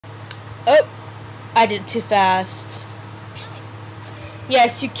Oh, I did it too fast.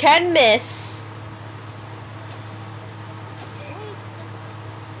 Yes, you can miss.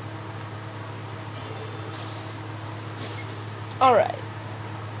 Alright.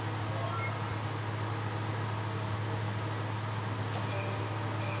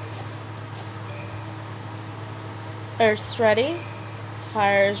 Earth's ready.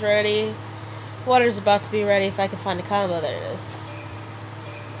 Fire's ready. Water's about to be ready if I can find a combo. There it is.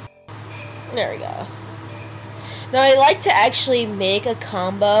 There we go. Now, I like to actually make a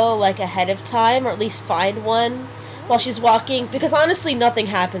combo, like, ahead of time, or at least find one while she's walking, because honestly, nothing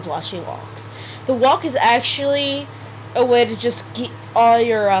happens while she walks. The walk is actually a way to just get all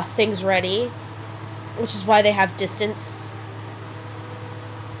your things ready, which is why they have distance.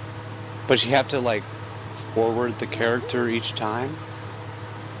 But you have to, like, forward the character each time?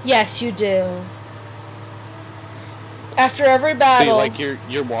 Yes, you do. After every battle... So, like,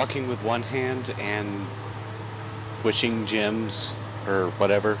 you're walking with one hand and switching gems, or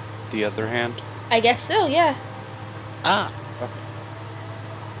whatever, the other hand? I guess so, yeah. Ah, okay.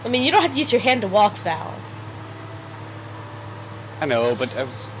 I mean, you don't have to use your hand to walk, Val. I know, but I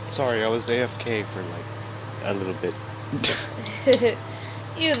was AFK for, like, a little bit.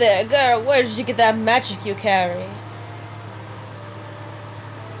 You there, girl, where did you get that magic you carry?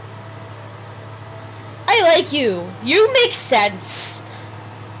 I like you. You make sense.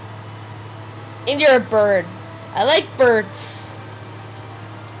 And you're a bird. I like birds.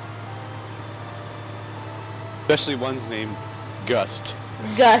 Especially one's named Gust.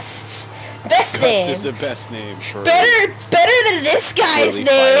 Gust. Best Gust name. is the best name for better than this guy's name.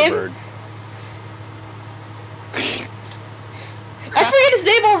 Firebird. I forget his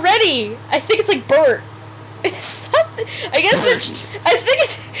name already. I think it's like Bert. It's something. I guess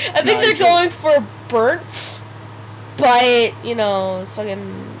I think they're going for Bert, but you know, it's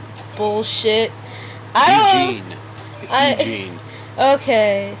fucking bullshit. Eugene. It's Eugene.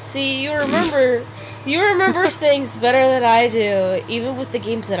 Okay. See, you remember things better than I do, even with the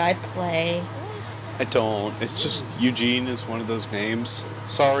games that I play. I don't. It's just Eugene is one of those names.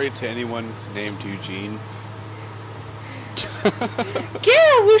 Sorry to anyone named Eugene.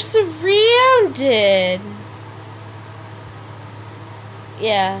 Yeah, we're surrounded.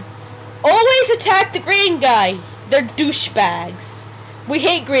 Yeah. Always attack the green guy. They're douchebags. We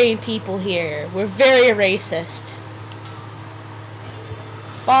hate green people here. We're very racist.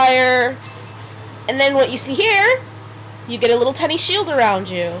 Fire. And then what you see here, you get a little tiny shield around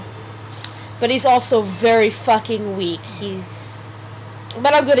you. But he's also very fucking weak.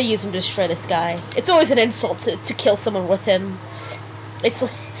 But I'm gonna use him to destroy this guy. It's always an insult to kill someone with him. It's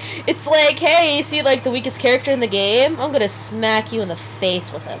like, hey, you see like the weakest character in the game? I'm gonna smack you in the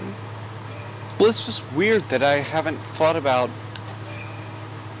face with him. Well, it's just weird that I haven't thought about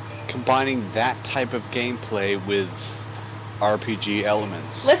combining that type of gameplay with RPG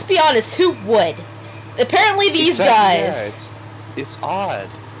elements. Let's be honest, who would? Apparently these guys. Yeah, it's odd.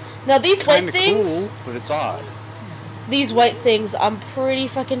 Now these Kinda white things, cool, but it's odd. These white things, I'm pretty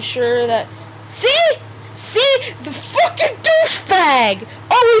fucking sure that... See? The fucking douchebag!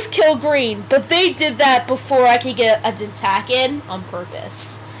 Always kill green, but they did that before I could get an attack in on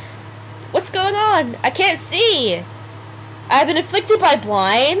purpose. What's going on? I can't see. I've been afflicted by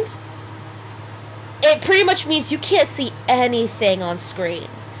blind. It pretty much means you can't see anything on screen.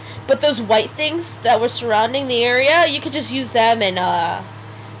 But those white things that were surrounding the area, you could just use them and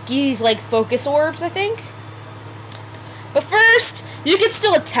use like focus orbs, I think. But first, you can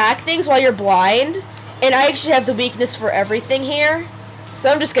still attack things while you're blind, and I actually have the weakness for everything here.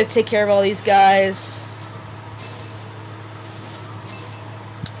 So I'm just gonna take care of all these guys.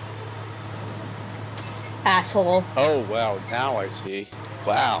 Asshole. Oh, wow, now I see.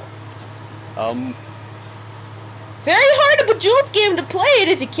 Wow. Very hard of a Bejeweled game to play it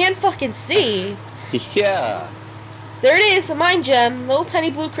if you can't fucking see. Yeah. There it is, the mind gem, little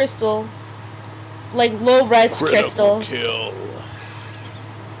tiny blue crystal. Like low res crystal. Kill.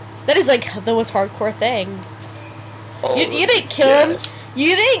 That is like the most hardcore thing. Oh, You didn't kill him.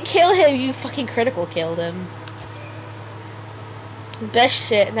 You didn't kill him, you fucking critical killed him. Best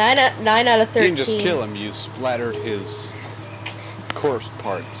shit. 9 out of 13. You didn't just kill him, you splattered his corpse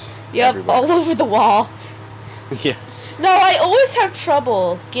parts. Yep, everywhere. all over the wall. Yes. No, I always have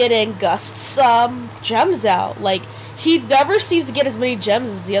trouble getting Gust's gems out. Like, he never seems to get as many gems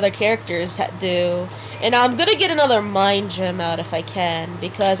as the other characters do. And I'm gonna get another mind gem out if I can,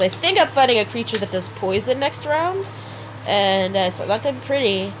 because I think I'm fighting a creature that does poison next round. And it's not gonna be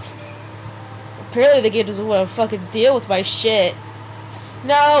pretty. Apparently the game doesn't want to fucking deal with my shit.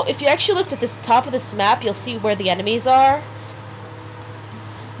 Now, if you actually looked at this top of this map, you'll see where the enemies are.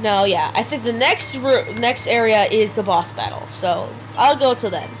 No, yeah. I think the next area is the boss battle, so I'll go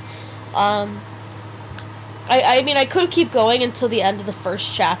till then. I mean, I could keep going until the end of the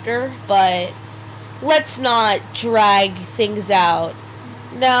first chapter, but let's not drag things out.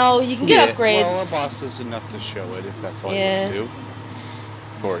 Now, you can get upgrades. Well, a boss is enough to show it if that's all you want to do.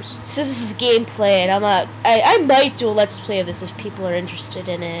 Of course. Since this is gameplay, and I might do a let's play of this if people are interested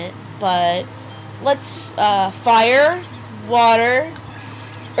in it, but let's, fire, water,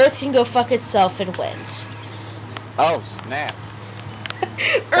 earth can go fuck itself, and wind. Oh, snap.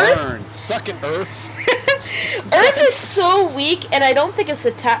 Burn! Suck it, Earth! Earth is so weak, and I don't think his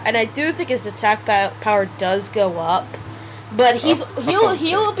attack, and I do think his attack power does go up, but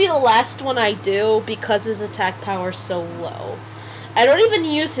he'll be the last one I do because his attack power is so low. I don't even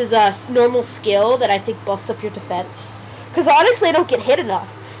use his normal skill that I think buffs up your defense, because honestly I don't get hit enough.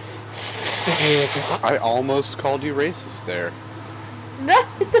 I almost called you racist there. No,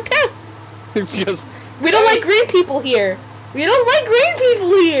 it's okay. Because we don't like green people here. We don't like green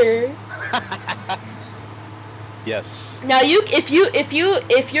people here. Yes. Now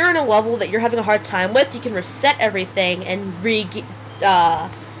if you're in a level that you're having a hard time with, you can reset everything and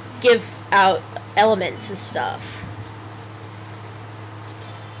give out elements and stuff.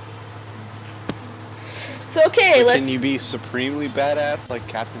 So okay, let's. Can you be supremely badass like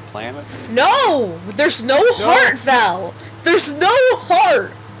Captain Planet? No, there's no heart, Val. There's no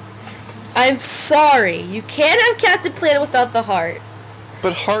heart. I'm sorry, you can't have Captain Planet without the heart.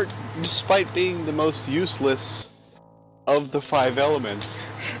 But heart, despite being the most useless of the 5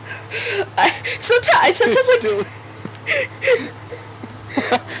 elements, sometimes it's still,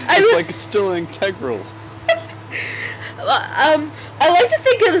 like it's still integral. I like to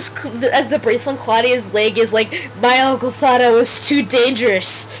think of this as the bracelet on Claudia's leg is like, my uncle thought I was too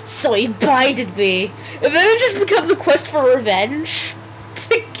dangerous, so he binded me. And then it just becomes a quest for revenge.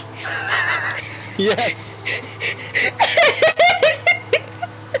 Yes.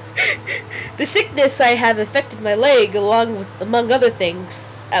 The sickness I have affected my leg, among other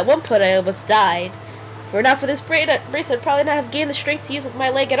things. At one point I almost died. If it were not for this bracelet, I'd probably not have gained the strength to use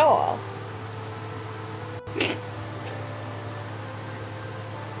my leg at all.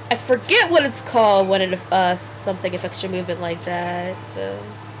 I forget what it's called when it something affects your movement like that.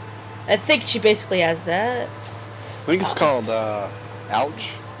 I think she basically has that. I think it's called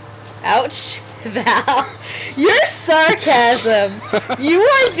ouch. Ouch, Val. Your sarcasm. You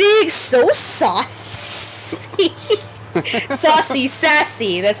are being so saucy.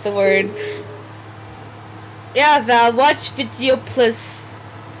 Sassy. That's the word. Yeah, Val. Watch video plus.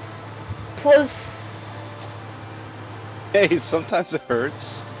 Hey, sometimes it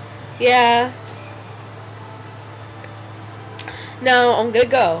hurts. Yeah. No, I'm gonna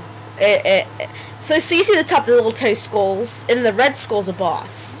go. So you see the top of the little tiny skulls, and the red skull's a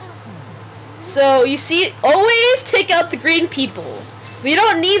boss. So you see, always take out the green people. We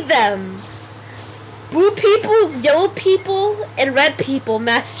don't need them. Blue people, yellow people, and red people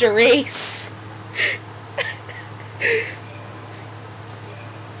master race.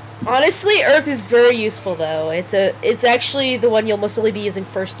 Honestly, Earth is very useful though. It's actually the one you'll mostly be using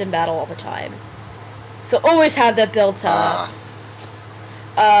first in battle all the time. So always have that built up.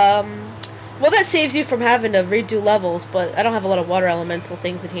 Well, that saves you from having to redo levels, but I don't have a lot of water elemental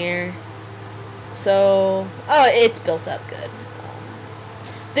things in here. So, it's built up good.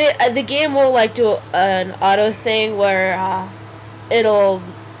 The game will like do an auto thing where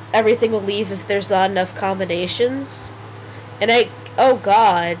everything will leave if there's not enough combinations. And oh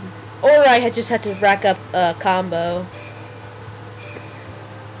god, or I just had to rack up a combo.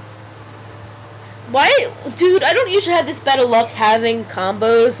 Why, dude? I don't usually have this better luck having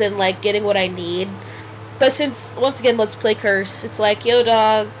combos and like getting what I need. But since once again, let's play Curse. It's like, yo,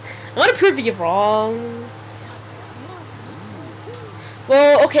 dog. I want to prove you wrong.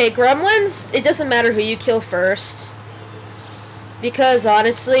 Well, okay, gremlins, it doesn't matter who you kill first. Because,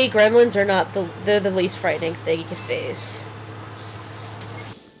 honestly, gremlins are not they're the least frightening thing you can face.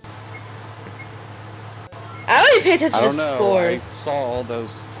 I don't even pay attention to scores. I saw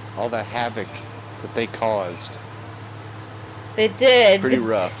all that havoc that they caused. They did. Pretty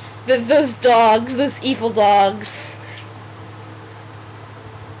rough. Those dogs, those evil dogs.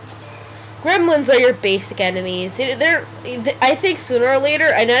 Gremlins are your basic enemies. I think sooner or later,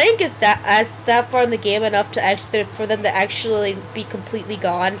 and I didn't get that far in the game enough to for them to actually be completely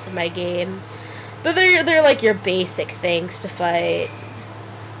gone from my game. But they're like your basic things to fight.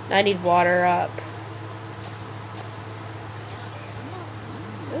 I need water up.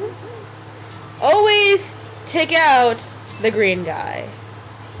 Always take out the green guy.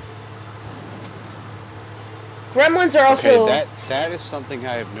 Gremlins are also... Okay, that is something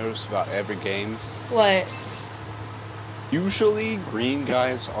I have noticed about every game. What? Usually, green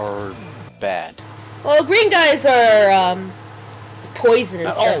guys are bad. Well, green guys are, poison and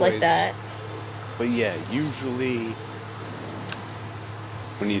Not stuff always, like that. But yeah, usually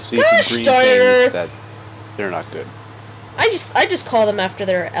when you see Gosh some green darn things, it. that they're not good. I just call them after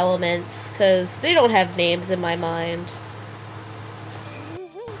their elements, because they don't have names in my mind.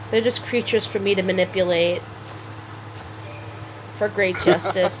 They're just creatures for me to manipulate. For great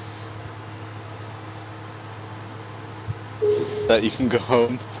justice. That you can go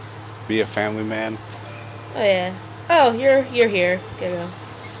home, be a family man. Oh yeah. Oh, you're here. Go go.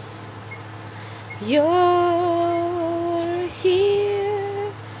 You're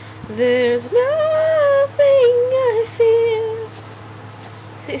here. There's nothing I feel.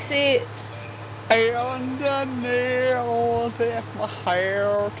 See. And the nail that my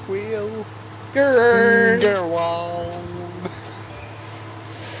heart will Grrr. go on.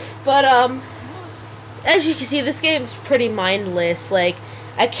 But as you can see, this game's pretty mindless. Like,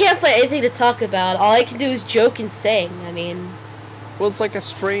 I can't find anything to talk about. All I can do is joke and sing. I mean, Well, it's like a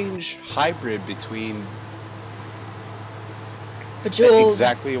strange hybrid between Bejeweled.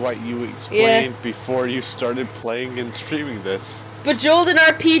 exactly what you explained before you started playing and streaming this. Bejeweled and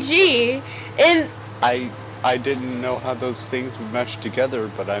RPG, and I didn't know how those things would mesh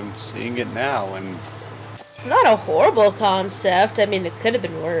together, but I'm seeing it now, and it's not a horrible concept. I mean, it could have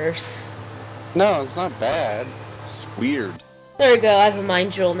been worse. no, it's not bad. It's just weird. There we go, I have a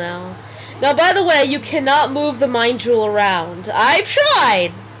mind jewel now. Now, by the way, you cannot move the mind jewel around. I've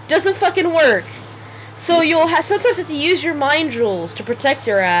tried! Doesn't fucking work. So you'll sometimes have to use your mind jewels to protect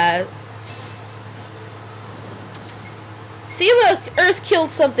your ass. See, look! Earth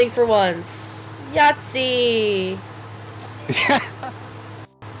killed something for once. Yahtzee!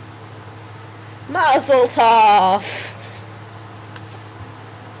 Mazel tov!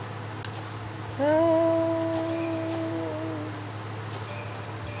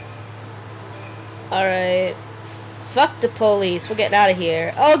 Alright. Fuck the police. We're getting out of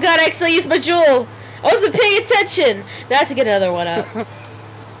here. Oh god, I accidentally used my jewel! I wasn't paying attention! Now I have to get another one out.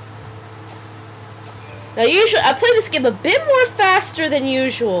 Now, usually, I play this game a bit more faster than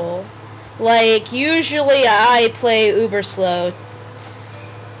usual. Like, usually I play uber slow.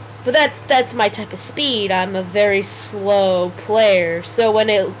 But that's my type of speed. I'm a very slow player. So when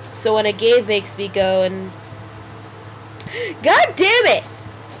a game makes me go and... God damn it!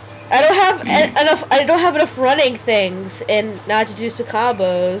 I don't have enough running things and not to do some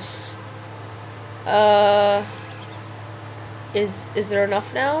combos. Is there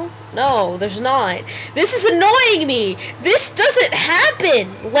enough now? No, there's not. This is annoying me. This doesn't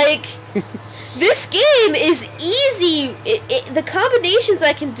happen. Like, this game is easy. The combinations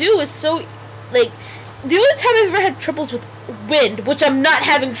I can do is so, like, the only time I've ever had troubles with wind, which I'm not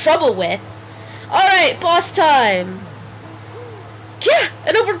having trouble with. All right, boss time. Yeah,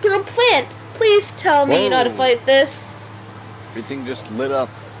 an overgrown plant. Please tell me you know how to fight this. Everything just lit up.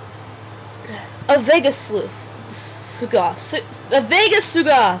 A Vegas Sleuth. A Vegas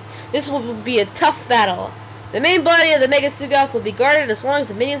Sugoth. This will be a tough battle. The main body of the Mega Sugoth will be guarded as long as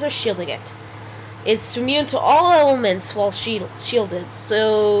the minions are shielding it. It's immune to all elements while shielded,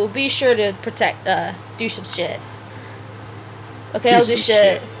 so be sure to do some shit. Okay, I'll do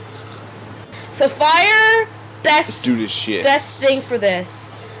shit. So fire, Let's do this shit. best thing for this.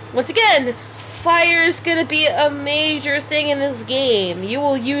 Once again, fire is gonna be a major thing in this game. You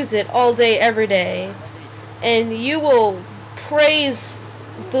will use it all day, every day. And you will praise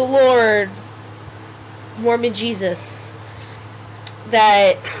the Lord, Mormon Jesus,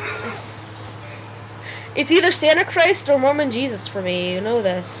 that it's either Santa Christ or Mormon Jesus for me. You know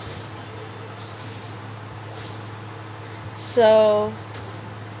this. So,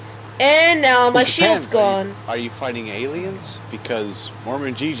 and now my shield's gone. Are you fighting aliens? Because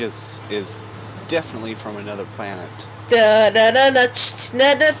Mormon Jesus is definitely from another planet. Mormon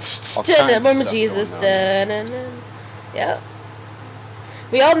Jesus. Yeah.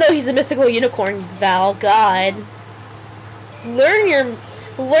 We all know he's a mythical unicorn, Val. God. You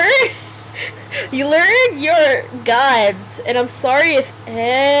learn your gods. And I'm sorry if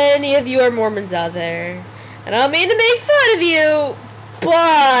any of you are Mormons out there. And I don't mean to make fun of you,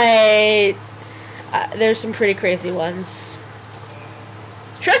 but there's some pretty crazy ones.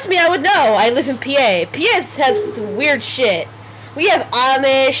 Trust me, I would know. I live in PA. PA has some weird shit. We have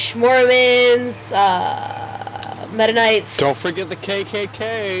Amish, Mormons, Mennonites. Don't forget the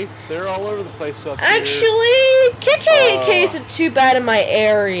KKK. They're all over the place up here. Actually, KKK isn't too bad in my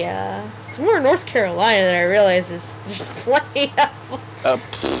area. It's more in North Carolina than I realize there's plenty of them.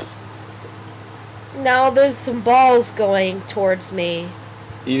 Now there's some balls going towards me.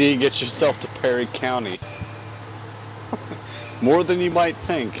 You need to get yourself to Perry County. More than you might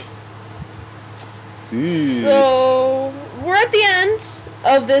think. So, we're at the end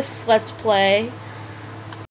of this Let's Play.